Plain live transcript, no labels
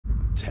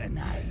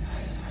tonight.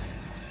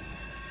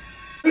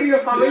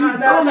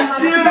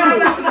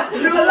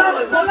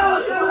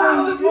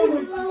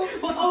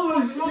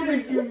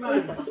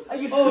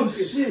 Oh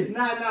shit!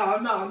 Nah,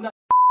 I'm not.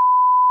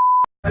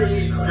 Weird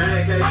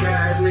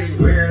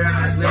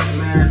ass nigga,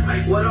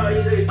 man. What are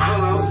you doing?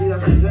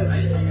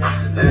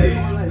 Hey,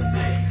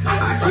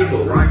 I keep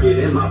a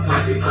rocket in my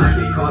pocket.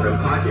 Socket called a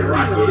pocket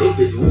rocket. If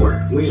it's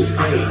war, we ain't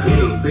playing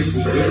games, bitch. We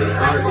get it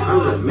started.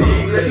 I'm the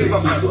man. Couldn't keep a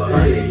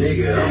hundred,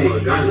 nigga. I'm a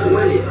gunner.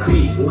 When it's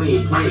beef, we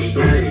ain't playing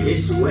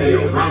games. Hit you where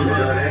your mama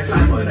does that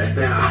type of that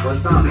thing. I can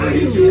stop and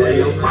hit you where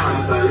your car.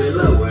 Fell in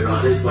love with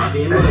all this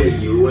fucking money.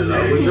 You in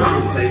love with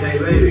drums. Say, hey,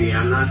 baby,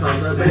 I'm not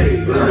salsa,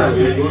 baby. But I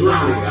keep it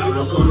long. Got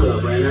no pull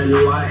up, and I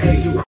knew I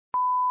ate you.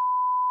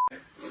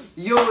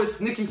 Yo, it's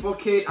Nicky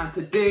 4K, and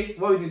today,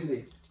 what are we doing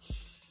today?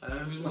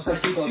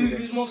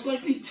 Who's most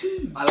likely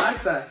two? I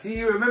like that. See,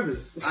 he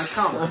remembers. I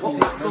count.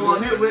 So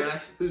I'm here with,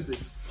 who's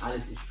this?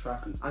 Alex is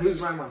trapping. And who's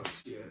my man?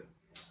 Yeah.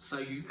 So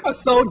you are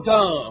so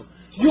dumb.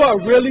 You are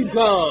really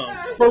dumb.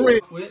 For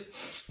real.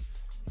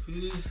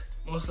 Who's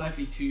most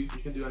likely to You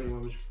can do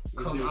anyone.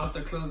 come out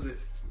the closet?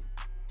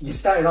 You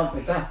started off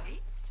with that.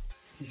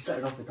 You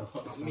started off with the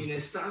hot. I mean,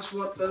 that's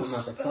what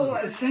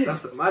what it says. That's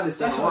the maddest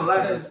one. That's I won't what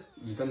it lie. says.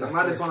 You done The that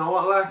maddest first. one I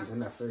won't lie. You done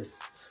that first.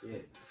 Yeah.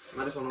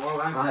 Maddest one I won't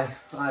lie.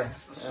 Aye.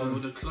 So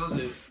the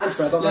closet.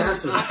 Answer. I got my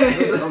answer.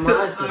 Yes. I got my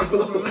answer.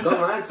 Got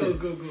my answer.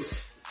 Go.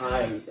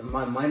 Aye.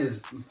 Mine is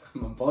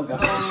my bugger.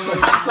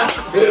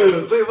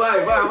 Wait, why?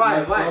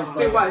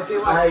 Say why.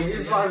 Aye.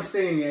 Here's what I'm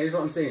saying. Yeah. Here's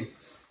what I'm saying.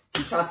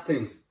 You trust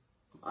things.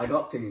 I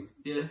got things.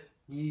 Yeah.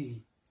 Yeah.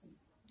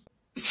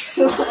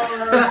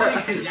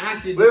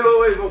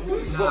 Wait.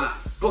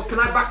 But can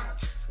I back?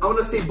 I want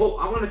to say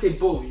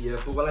both, yeah.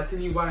 But will I tell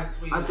you why?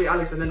 I say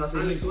Alex and then I say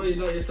Alex, why you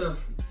not yourself?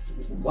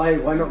 Why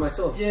not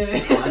myself? Yeah.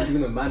 I'm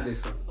doing the madness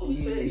one.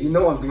 You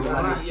know I'm doing the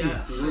madness. Yeah.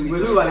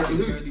 With who, Alex? With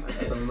who?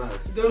 That don't matter.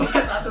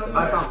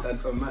 I can't.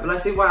 That don't matter. But I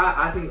say why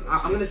I think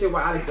I'm gonna say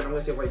why Alex, then I'm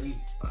gonna say why you.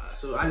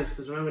 So Alex,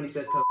 because remember when he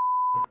said to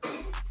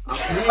I'm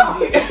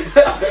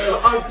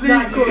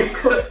pleased you.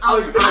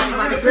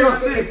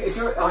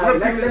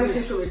 Let me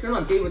say something. If you're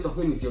not gay with the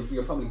homies,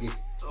 you're probably gay.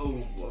 Oh,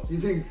 what? You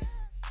think?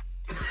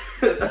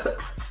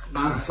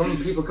 Some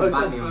people can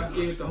back me on that.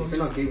 Gay with the If you're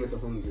not homies. gay with the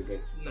homies, you're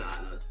gay. Nah.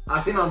 I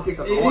seen it on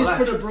TikTok. It is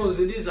for the bros.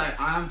 It is like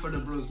I am for the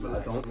bros, But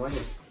bro. I don't want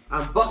it.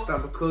 I'm bucked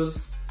up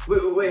because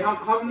wait.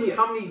 How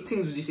many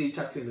things would you say you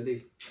chat to in a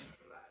day?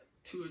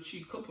 2 or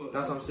 3 couple.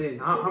 That's what I'm saying.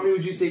 How many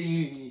would you say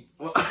you?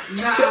 What? Nah.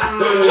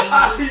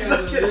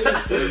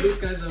 This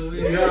guy's a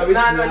weird.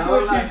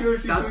 Nah, 2 or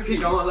 3. That's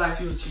peak. I won't lie.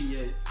 2 or 3,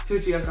 yeah. 2 or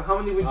 3. How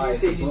many would you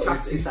say you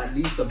chat to? It's at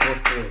least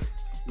above 4.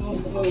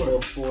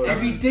 Above 4.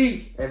 Every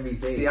day. Every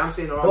day. See, I'm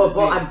saying around.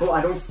 But I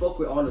don't fuck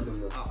with all of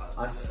them though.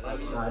 I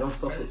don't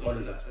fuck with all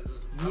of them.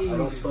 I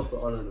don't fuck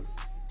with all of them.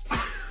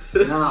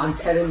 Nah, I'm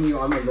telling you,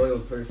 I'm a loyal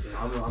person.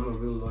 I'm a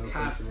real loyal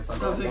person. If I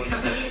got one,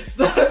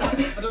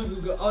 I don't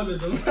think all of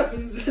them.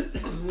 There's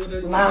one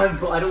or two. nah,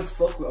 but I don't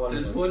fuck with all of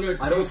them. There's one or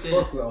two. I don't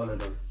fuck with all of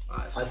them.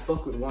 Alright, I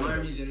fuck with one my of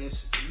them. reason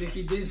is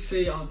Nicky did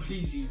say I'll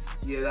please you.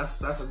 Yeah,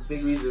 that's a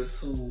big reason.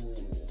 So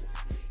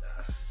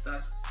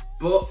that's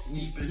But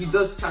deep he enough.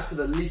 does chat to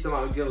the least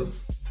amount of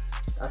girls.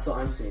 That's what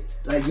I'm saying.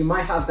 Like, you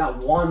might have that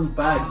one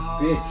bad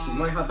bitch. You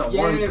might have that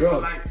one but girl.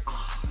 like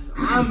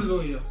I'm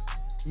loyal.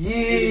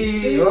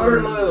 Yeah,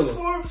 You're loyal.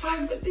 4 or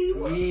 5 a day.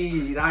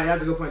 Yeah,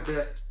 that's a good point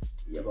there.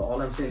 Yeah, but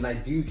all I'm saying,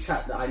 like, do you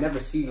chat? I never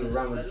see you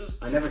around with.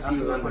 I never see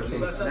you around with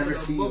That's things. a I never good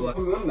see you. point.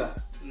 Remember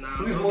that? Nah,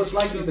 Who's no, most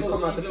likely even to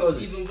come out the votes,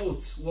 closet? Even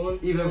votes. One.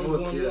 Even one,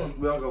 votes, one, yeah. one.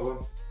 We all got one.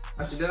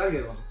 Actually, did I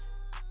get one?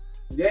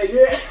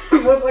 Yeah.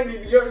 Most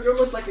likely, you're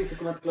most likely to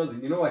come out the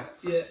closet. You know why?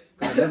 Yeah.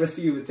 I never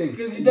see you with things.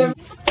 Because you never.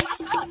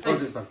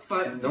 Closet, fam.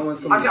 Fight. No one's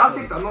coming. Actually, I'll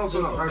take that. No one's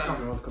So going bad.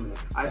 to No one's coming out.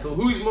 Alright, so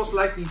who's most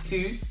likely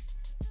to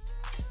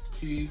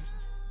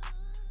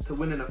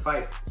win in a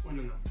fight? One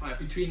in a fight.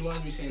 Between what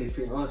are we saying?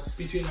 Between us.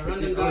 Between a Between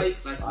random guy,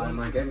 us. like I one.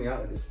 might get me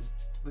out of this.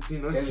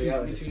 Between us Get me two.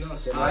 out of this. Between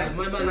us. Get me My out of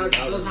man this.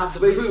 does have the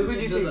Wait, basis. who do you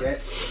He does think?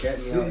 have- Get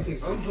me Who do out you of think?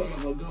 this. I'm talking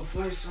about girl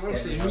fights. I'm Get me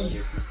saying out of me.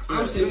 this. I'm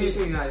Who do saying you me.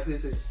 think, guys?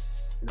 Please.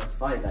 In a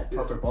fight, like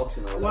proper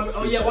boxing or Why,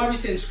 oh yeah, why are we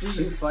saying street?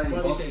 Street fighting, Why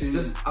are we saying? boxing.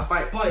 Just a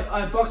fight.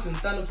 Boxing,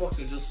 stand-up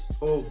boxing, just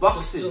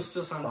Boxing. hands,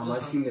 I've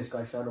just seen hands. this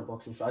guy shadow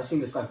boxing. I've seen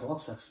this guy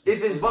box actually.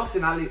 If it's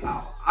boxing,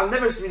 I've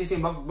never really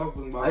seen boxing,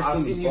 but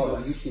I've seen you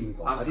box. You've seen me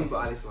box. I've seen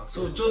Alex box.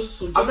 So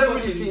just I've never really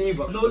boxing, seen you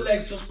box. No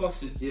legs, just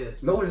boxing. Yeah.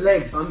 No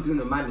legs. I'm doing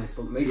the madness,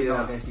 but maybe Yeah.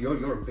 not against you.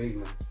 You're a big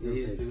man. Yeah, You're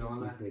he's big. big, I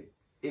won't lie. You're big.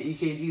 80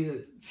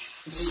 kgs.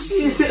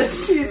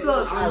 Jesus,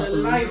 on the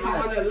light,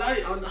 on the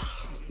light, on the.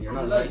 You're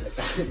not Like- like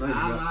that. No, you're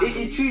Nah, not. nah.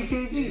 83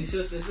 kgs.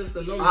 It's just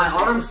the number.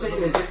 All I'm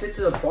saying is, if it's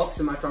a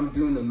boxing match, I'm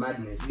doing the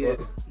madness. Yeah.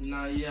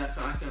 Nah, yeah, I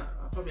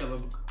probably have a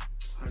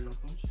high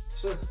enough punch.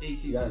 Sure.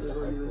 Yeah.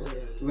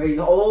 Wait,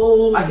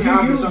 oh, I think I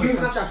have the you strongest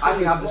got that punch. I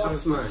think I have the box,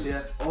 strongest punch,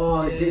 yeah.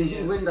 Oh, Yeah, didn't yeah.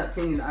 he win that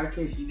thing in the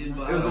arcade? He did,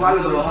 but It was a while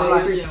ago.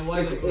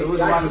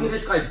 If I seen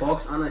this guy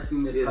box and I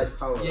seen this Yeah. guy's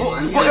power. Yeah, Oh,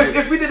 and But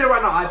if we did it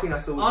right now, I think I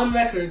still would. on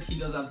record, he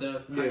does have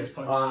the hardest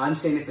punch. I'm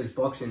saying if it's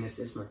boxing, it's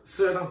this man.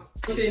 Swear down.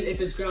 I'm saying if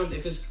it's ground,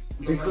 if it's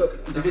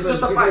It's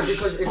just a fight.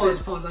 Because if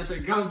it's pause. I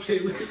said ground play.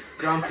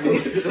 Ground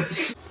play.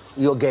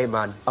 You're gay,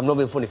 man. I'm not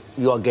being funny.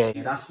 You're gay.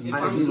 that's If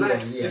I'm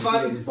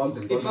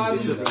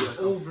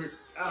over,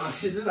 oh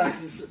shit,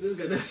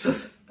 this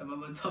is I'm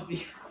on top of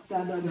you.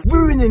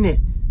 Ruining it.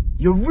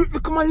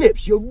 Look at my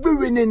lips. You're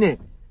ruining it.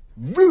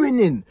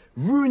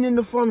 Ruining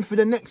the fun for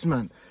the next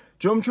man.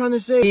 Do you know what I'm trying to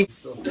say?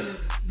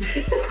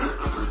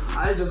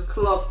 I just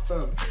clocked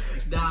him.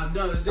 Nah,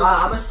 no.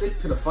 I'm gonna stick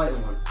to the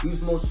fighting one.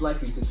 Who's most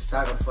likely to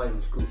start a fight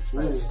in school?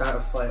 Like start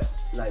a fight,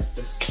 like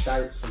just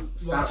start on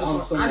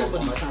someone.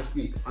 Anybody. I can't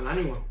speak. On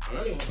anyone.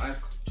 You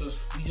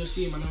just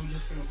see him and I'm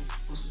just gonna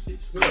post his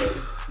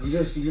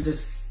face. You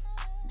just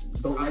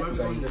don't like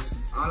the guy. You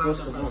just I'll post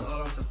answer the first. one.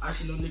 I'll answer.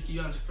 Actually, no, Nicky,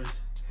 you answer first.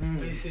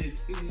 But you said,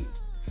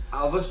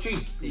 Out of us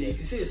three. yeah, you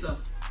can say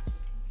yourself.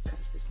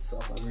 So,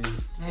 I mean,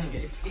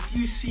 If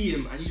you see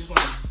him and you just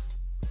want to,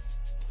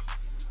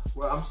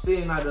 Well, I'm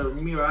saying either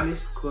me or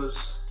Alice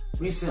because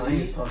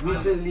recently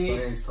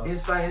in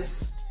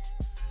science,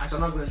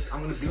 actually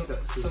I'm gonna beat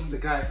the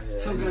guy.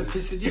 some guy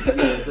pissing you.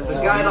 There's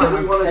a guy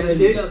that we wanted to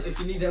hit. If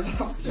you need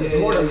help. there's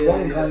more than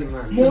one guy,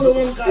 man. More than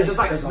one guy. It's just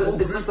like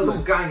it's just the whole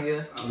gang,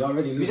 yeah. You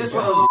already knew. We just the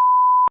guy. want to.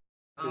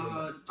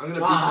 I'm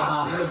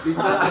gonna beat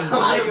that. I'm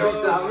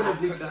gonna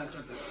beat that.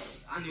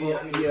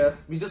 But yeah,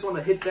 we just want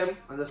to hit them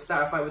and just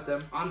start a fight with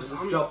them. And just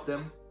drop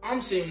them.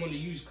 I'm saying one to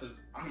use because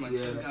I'm like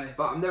some guy.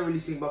 But I've never really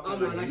seen Bucky. I'm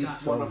not like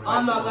that. wanna fight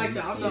I'm not someone. like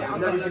that. I'm not. I've I'm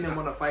never not seen like him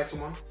that. want to fight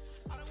someone.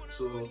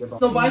 So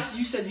No, but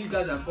you said you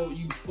guys are both.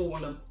 You both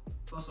want to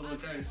bust up a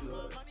guy.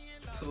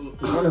 So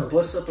You wanna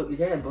bust up,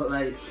 yeah, but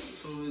like,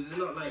 so is it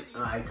not like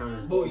I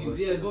can't. both use?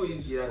 Yeah, both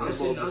use. Yeah, I'm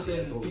saying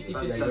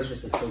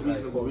 50-50.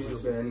 reasonable.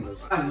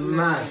 Anyways,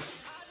 man.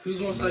 Who's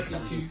most likely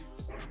to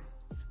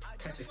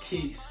catch a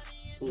case?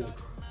 Ooh.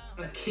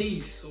 A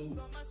case. So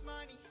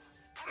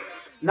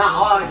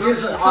Nah, here's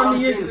how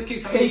many years is a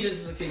case? How many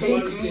years is a case?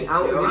 Take me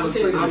out of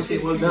this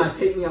equation. Nah,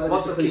 take me out of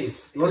What's this the equation.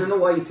 case? You wanna know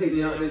why you take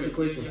me out of this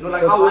equation? No,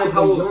 like how old?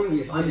 How old?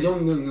 I'm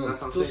young.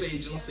 That's what I'm don't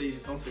saying. say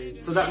age. Don't say age.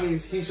 So that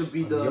means he should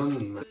be the.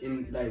 Young, man.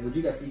 In, like, would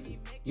you get freaky?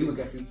 You would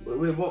get freaky.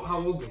 Wait, what? How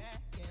old?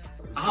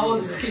 How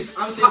old is the case?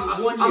 I'm saying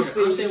 1 year. I'm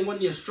saying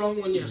 1 year. Strong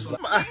 1 year. So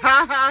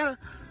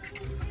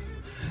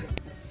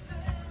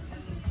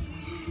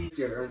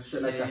And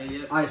shit like that.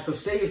 Yeah. Alright, so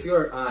say if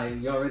you're,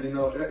 you already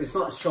know, it's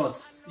not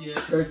shots. yeah.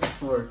 Third to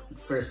fourth,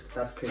 first,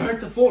 that's case. Third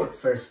to fourth.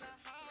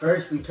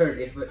 First and third.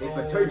 If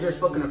a third year's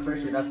fucking a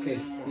first year, that's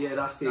case. Yeah,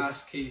 that's case.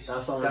 That's case.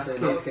 That's all That's I'm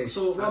saying. That's case. case.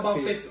 So what That's about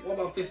case. fifth? What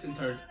about fifth and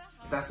third?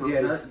 That's not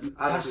Yeah, case.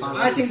 That's fine.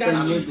 I think that's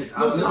Same cheap. year.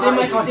 No,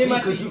 because they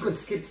might Because you could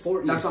skip 4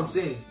 years. That's what I'm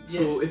saying.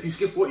 So if you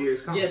skip 4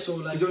 years, count. Yeah, so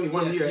like It's only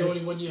 1 year. You're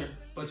only 1 year,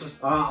 but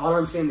just All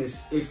I'm saying is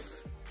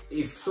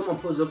if someone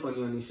pulls up on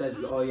you and he says,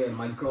 oh yeah,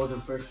 my girl's in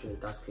first year,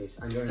 that's case.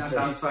 And you're in That's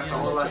third. That's facts. Yeah,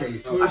 I'm all that's like,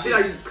 case. I feel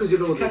like because you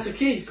know to catch this. a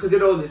case. Because you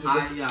know this.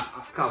 Yeah.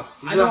 Count.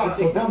 I You know. have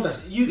to take but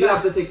that. You You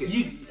have guys to take it.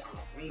 You.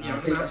 Yeah,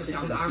 I'm take gonna have that to shit take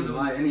to I'm the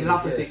gonna- anyway, You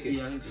have to yeah. take it.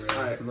 Yeah.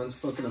 Alright. Man's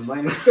fucking a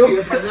minor still.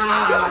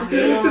 Nah.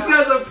 This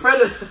guy's a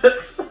predator.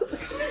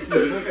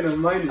 You're fucking a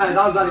minor. Hey,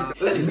 that was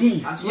like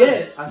Me. I swear.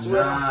 Yeah. I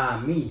swear. Nah,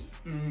 me.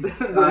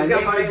 Nah,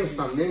 Name names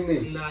from name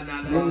names. Nah.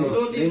 Name You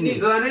don't names.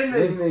 need Name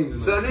names.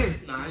 names. Surname.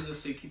 Nah, I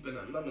just say keep it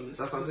anonymous.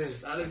 That's what I'm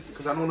saying. Alex.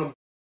 Because I don't know.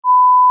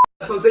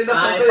 That's what I'm saying.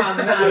 That's what I'm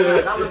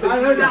saying.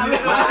 I heard that.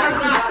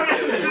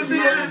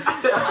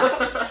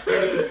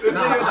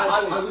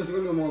 I was the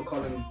only one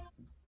calling.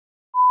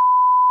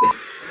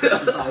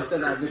 I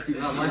said that a bit too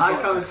loud.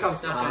 Alright, comes.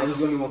 I was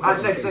the only one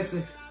Alright, calling.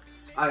 next.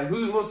 Alright,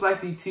 who's most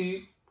likely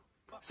to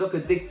suck a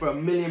dick for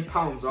 £1 million or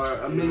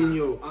 €1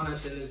 million?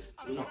 Honestly, it's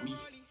not me.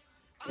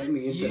 Get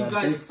me into You that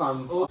guys- big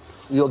fam.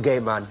 You're gay,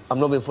 man. I'm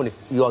not being funny.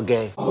 You're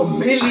gay. A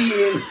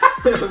million.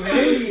 A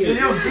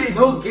million.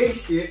 No gay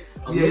shit.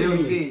 A Yeah, you're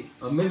million. gay.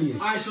 A million.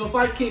 Alright, so if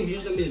I came,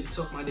 here's a mil.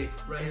 Suck my dick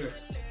right here.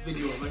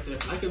 Video right there.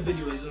 I can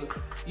video it. So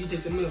you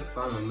take the mil.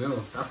 Fam, a mil.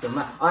 That's a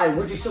man. Alright,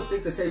 would you suck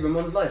dick to save your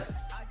mom's life?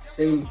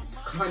 Same,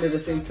 kind of the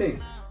same thing.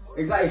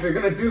 Exactly. If you're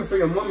gonna do it for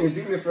your mom, you're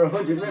doing it for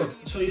 100 mil.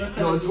 So you're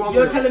it's one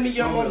telling me mil.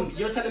 your One mom. mil.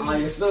 You're telling me.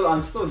 I'm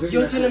still doing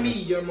You're that telling shit.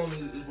 me your mom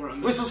is worth a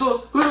Wait, mil. so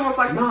who's the most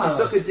likely Nah. to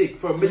suck a dick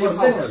for £1 million?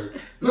 What's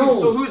No.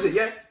 So who's it?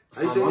 Yeah.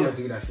 Are you I'm saying gonna yeah?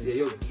 do that shit. Yeah,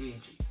 you're gay.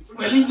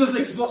 Well, he just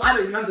exploded. I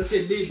don't even have to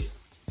say names.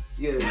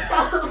 Yeah.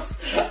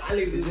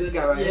 Alex Is this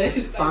guy right Yeah.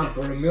 here? Fam,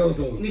 for a mil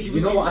though. Nikki, You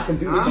would know you- what I can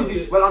do Huh? with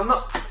you? Well, I'm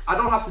not. I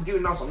don't have to do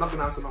it now, so I'm not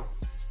gonna answer now.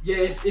 Yeah,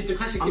 if the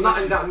question I'm came not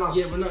out- in that now.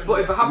 Yeah, we're not.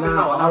 But if it happened Nah,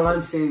 now, all I'll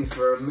I'm saying is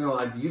for a mil,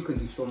 you can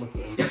do so much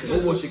with it. so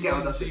much to get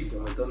on that shit.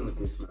 I'm done with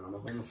this, man. I'm a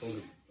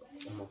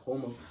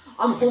homophobic.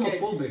 I'm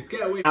homophobic.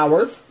 Get away.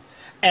 Hours.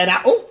 And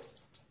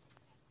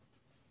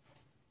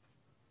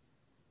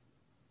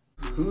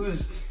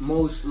Who's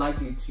most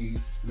likely to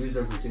lose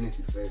their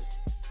virginity first?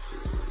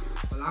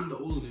 Well, I'm the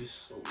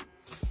oldest, so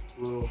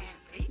Bro.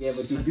 Yeah,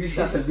 but you do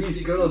that to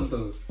these girls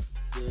though.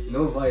 Yeah,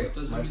 no vibe.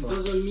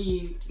 Doesn't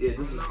mean. Yeah,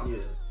 doesn't.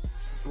 Yeah.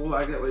 Bro,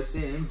 I get what you're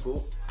saying, but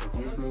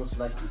who's most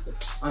likely to?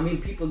 I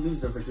mean, people lose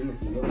their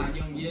virginity. No? Not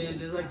young. Yeah,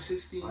 there's like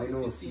 16. I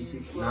know 15, a few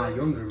people. 12,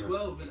 younger.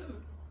 12,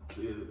 11.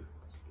 Yeah.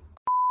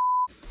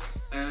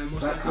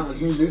 Most that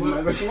likely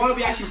counts. So what are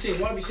we actually saying?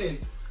 What are we saying?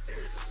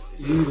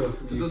 Neither.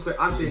 It's a good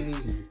question. I'm saying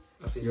neither.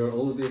 You're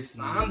oldest.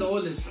 Nah, I'm the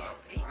oldest.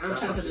 I'm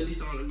trying to the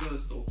least amount of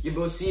girls though. Yeah,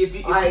 but see if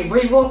you.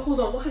 Wait, well,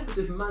 hold on. What happens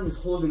if man is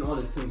holding all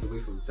his things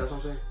away from you? That's what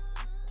I'm saying.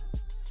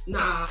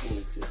 Nah.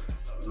 Oh shit,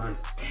 man.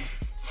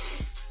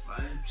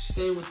 I'm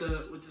staying with the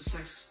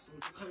sex.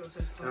 What kind of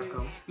sex time?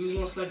 Who's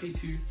most likely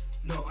to?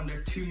 No,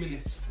 under 2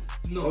 minutes.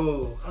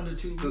 No, under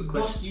 2. Good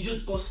question. You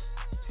just bust.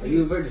 Are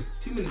you a virgin?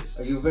 2 minutes.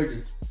 Are you a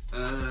virgin?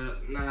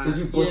 Nah. Did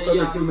you bust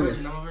under 2 minutes?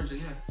 I'm a virgin.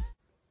 Yeah.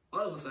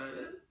 All of us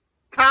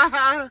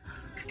are.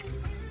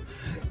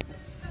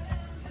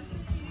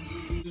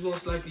 Who's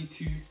most likely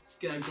to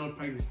get a girl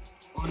pregnant?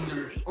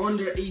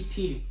 Under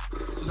 18.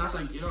 So that's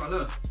like, you're not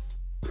allowed.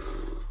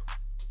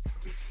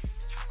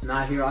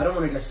 Nah, here, I don't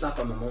want to get slapped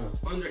by my mom.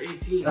 Under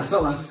 18. That's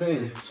all I'm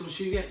saying. So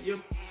she get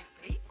you.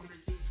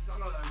 I'm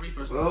not a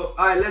raper. Well,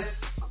 alright, let's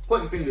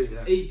point fingers.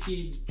 Yeah.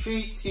 18.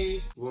 3,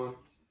 2, 1.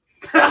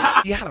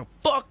 Yeah, how the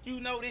fuck you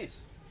know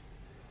this?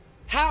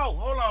 How?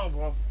 Hold on,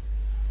 bro.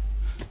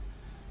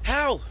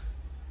 How?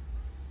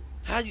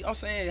 How you? I'm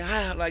saying,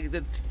 how? Like,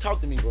 talk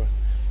to me, bro.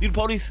 You the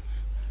police?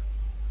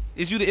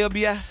 Is you the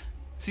FBI?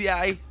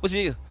 CIA? What's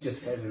your?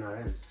 Just heads in our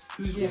ends.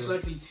 Who's most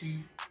likely to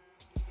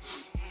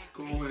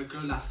go with a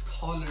girl that's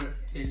taller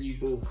than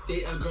you?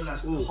 Date a girl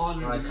that's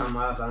taller than you?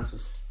 I have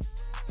answers.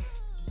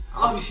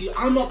 Obviously,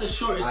 I'm not the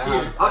shortest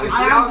here.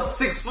 Obviously, I'm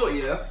 6 foot,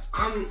 yeah.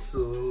 What's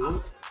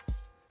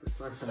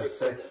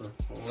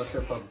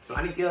your problem? So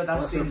any girl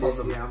that's saying this,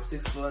 yeah, I'm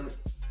 6 foot.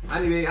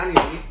 Anyway,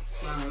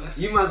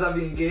 you must have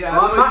been gay.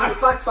 Matter of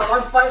fact,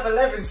 I'm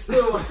 5'11"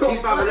 still. He's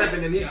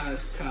 5'11" and he's. That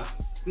is cap.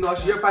 No,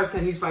 actually, you're 5'10",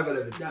 he's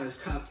 5'11". That is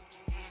cap.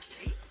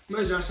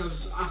 Measure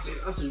ourselves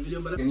after the video,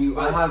 but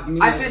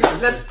I said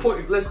let's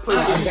point.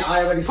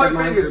 I already said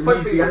my answer.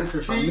 Me's the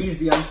answer. Me's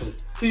the answer.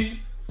 2,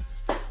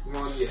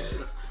 1, yeah.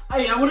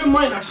 Hey, I wouldn't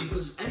mind actually,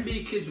 because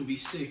NBA kids would be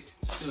sick.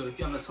 Still, if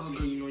you have a tall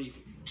girl, you know you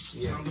can.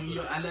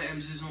 Yeah. I let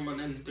him zizz home and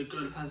then the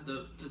girl has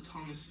the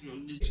tallest, you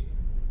know.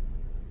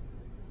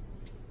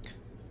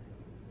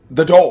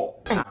 The door.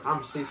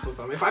 I'm 6 foot,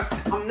 fam.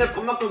 I'm not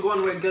gonna go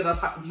on with a girl that's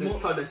taller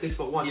than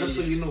 6'1", just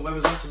so you know where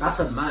we're going. That's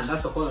a man.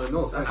 That's a whole other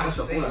no. That's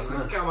a whole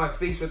man. Get out my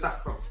face with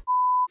that, bro.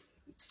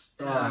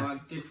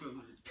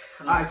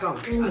 Alright, come.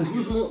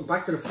 Who's more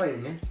back to the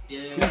fighting?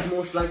 Yeah. Who's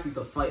most likely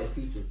to fight a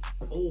teacher?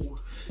 Oh,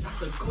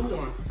 that's a good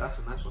one. That's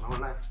a nice one. I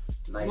don't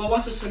like. Well,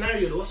 what's the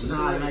scenario though? What's the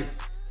scenario? Like,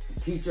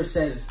 teacher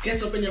says.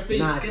 Gets up in your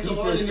face. Gets up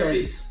all in your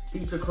face.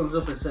 Teacher comes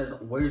up and says,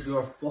 "Where's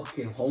your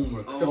fucking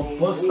homework?" So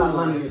bust that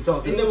man in the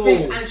jaw. In the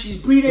face, and she's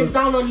breathing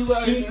down on you.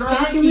 She's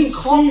not even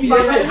copy. No,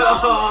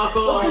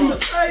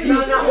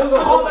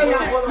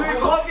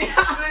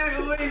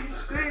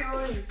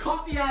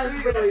 Copy Is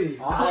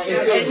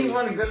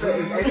anyone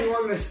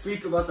gonna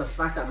speak about the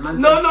fact that man?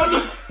 No.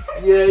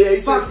 Yeah. He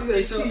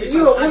said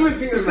you're a woman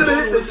being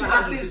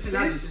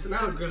It's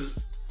another girl.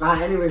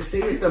 Anyway,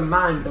 say if the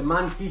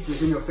man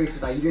teaches in your face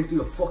that you didn't do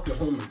your fucking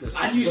homework,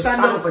 and you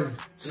stand up and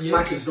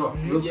smack his jaw.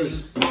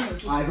 Who's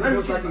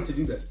most likely to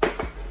do that?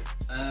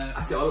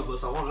 I say all of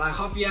us. I won't lie.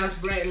 Coffee ass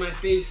bright in my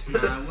face. Nah,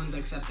 I wouldn't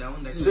accept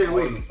that. Straight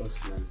away.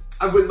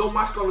 And with no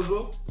mask on as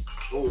well.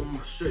 Oh,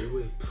 straight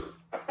away.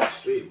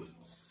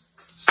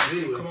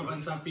 Come up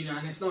and start feeling,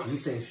 and it's not. You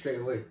saying straight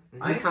away?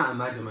 I can't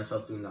imagine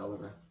myself doing that,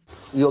 wouldn't I?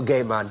 You're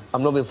gay, man.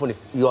 I'm not being funny.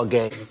 You're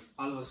gay.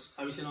 All of us.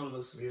 Have you seen all of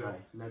us? Yeah. Right,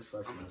 next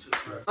question.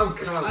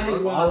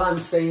 All I'm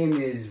saying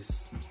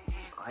is,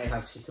 I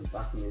have shit to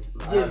back me.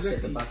 I have shit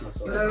to back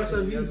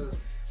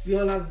myself. We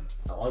all have.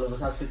 All of us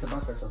have shit to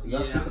back ourselves. You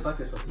have shit to back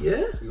yourself.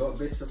 Yeah. You got a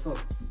bitch to fuck.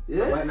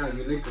 Yeah. Right now,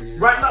 you link her.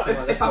 Right now,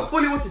 if I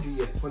fully wanted to,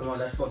 yeah. Come on,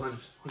 let's fuck.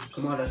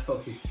 Come on, let's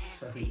fuck.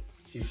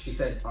 She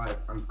said, alright,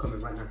 I'm coming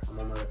right now. I'm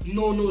on my way.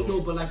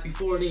 No, but like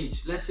before an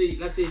age. Let's say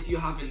if you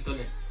haven't done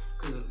it.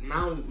 Because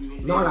now...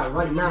 No, like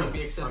right now.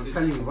 I'm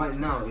telling you, right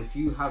now, if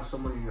you have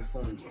someone in your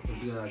phone, it will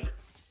be like,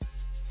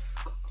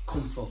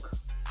 come fuck.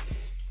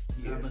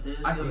 Yeah, but there's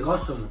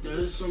some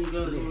girls who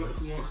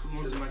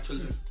want my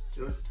children.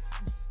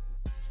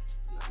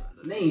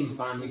 Name,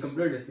 fam, you can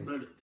blur the thing.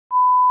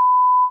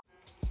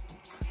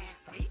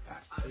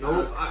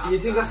 No, you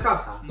think that's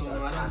cap? No,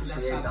 I don't think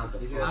that's cap.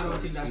 I don't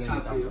think that's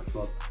cap.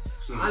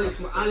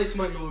 Alex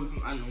might know.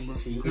 I know, bro.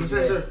 You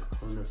said sir.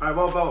 Alright,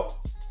 what about?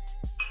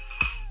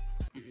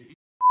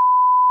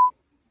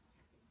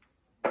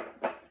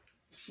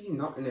 She's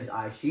not in his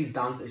eyes. She's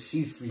down to.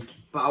 She's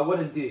freaky. But I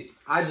wouldn't do it.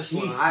 I just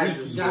want.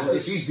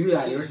 If you do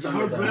that, you're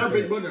her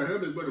big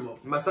brother.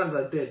 My stands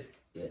are dead.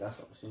 Yeah, that's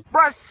what I'm saying.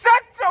 Bro,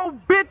 shut your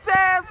bitch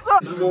ass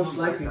up. Who's most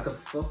likely to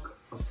fuck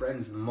a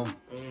friend's mum?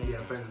 Yeah,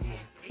 friend's mum.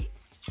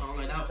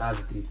 Like that.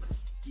 That's deep.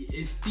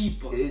 It's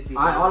deeper. It is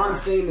deeper. All I'm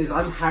saying is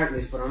I'm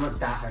heartless, but I'm not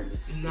that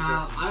heartless.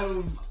 Nah,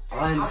 I'm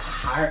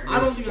heartless. I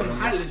don't think I'm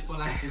heartless, but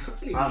like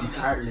I'm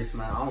heartless,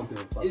 man. I don't give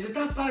a fuck. Is it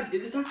that bad?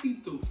 Is it that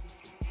deep though?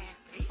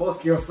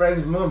 Fuck your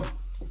friend's mum.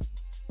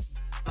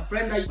 A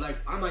friend that like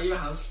I'm at your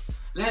house.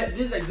 This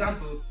is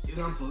example.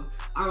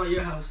 I'm at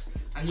your house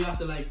and you have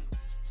to like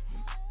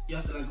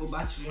go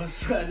bachelor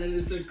and then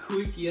it's a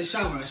quickie, a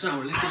shower. Let's say.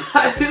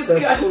 This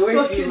guy's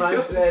fucking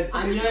man said.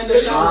 And you're in the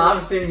shower.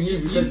 I'm saying you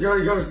because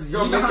you're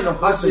making a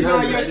whole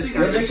scenario.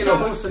 You're making a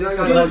whole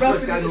scenario.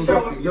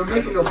 You're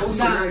making a whole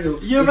scenario.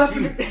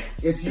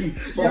 It's you.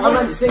 But all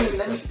I'm saying,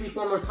 let me speak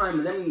one more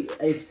time.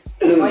 If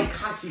I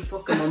catch you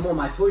fucking my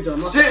mom, I told you I'm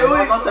not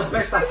the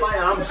best at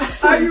fire. I'm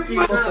straight.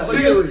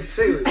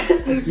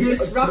 You're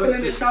rapping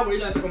in the shower,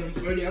 you're like,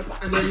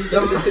 and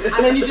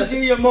then you just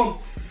hear your mom.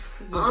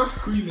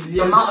 Screaming. The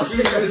amount of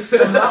shit that's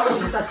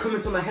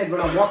coming to my head when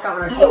I walk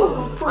out and I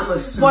shower, I'm a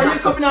smack. Why you're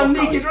coming out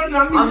naked running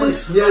at me? I'm a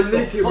smack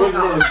the fuck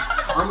out.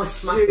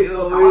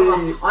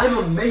 I'm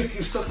gonna make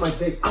you suck my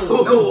dick.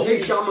 No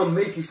gay shit, I'm gonna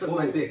make you suck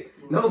my dick.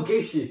 No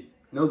gay shit.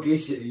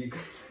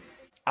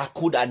 I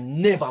could have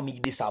never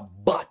made this a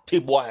bad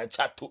boy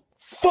chat to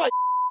fight.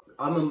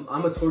 I'm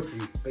a torture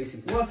you,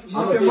 basically. What if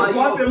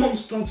your mom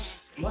stops?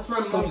 What's my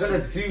mom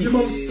gonna do? Your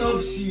mom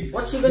stops you.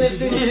 What's she gonna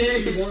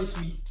do? She wants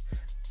me.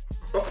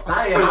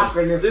 That ain't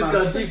happening if this I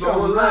guy's deep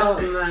on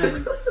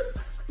man.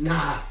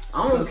 Nah,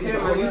 I don't care,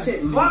 man. You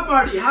take what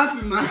party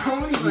happened, man? How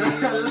many man?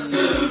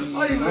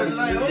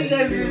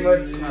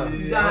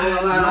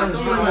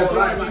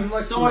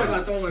 Don't worry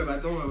about it.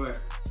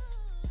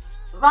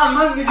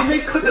 Man, we can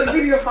make cut the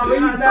video from me.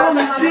 Allow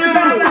it.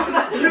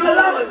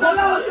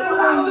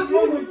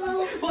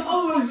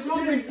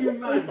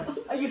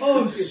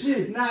 Oh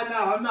shit.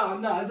 Nah, I'm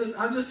not.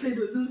 I'm just saying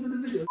this for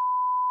the video.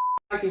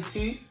 Asking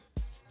two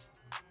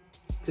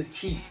to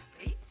cheat.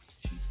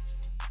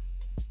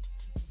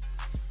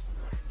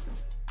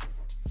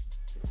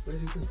 What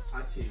is he doing?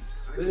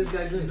 What is this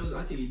guy doing?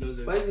 I think he knows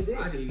it. Why is he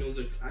doing? I think he knows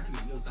the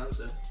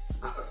answer.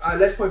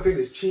 Let's point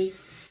fingers. Chi,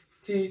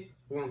 T,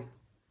 1.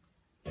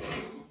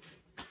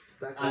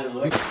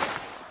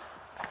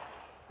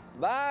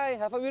 Bye.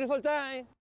 Have a beautiful time.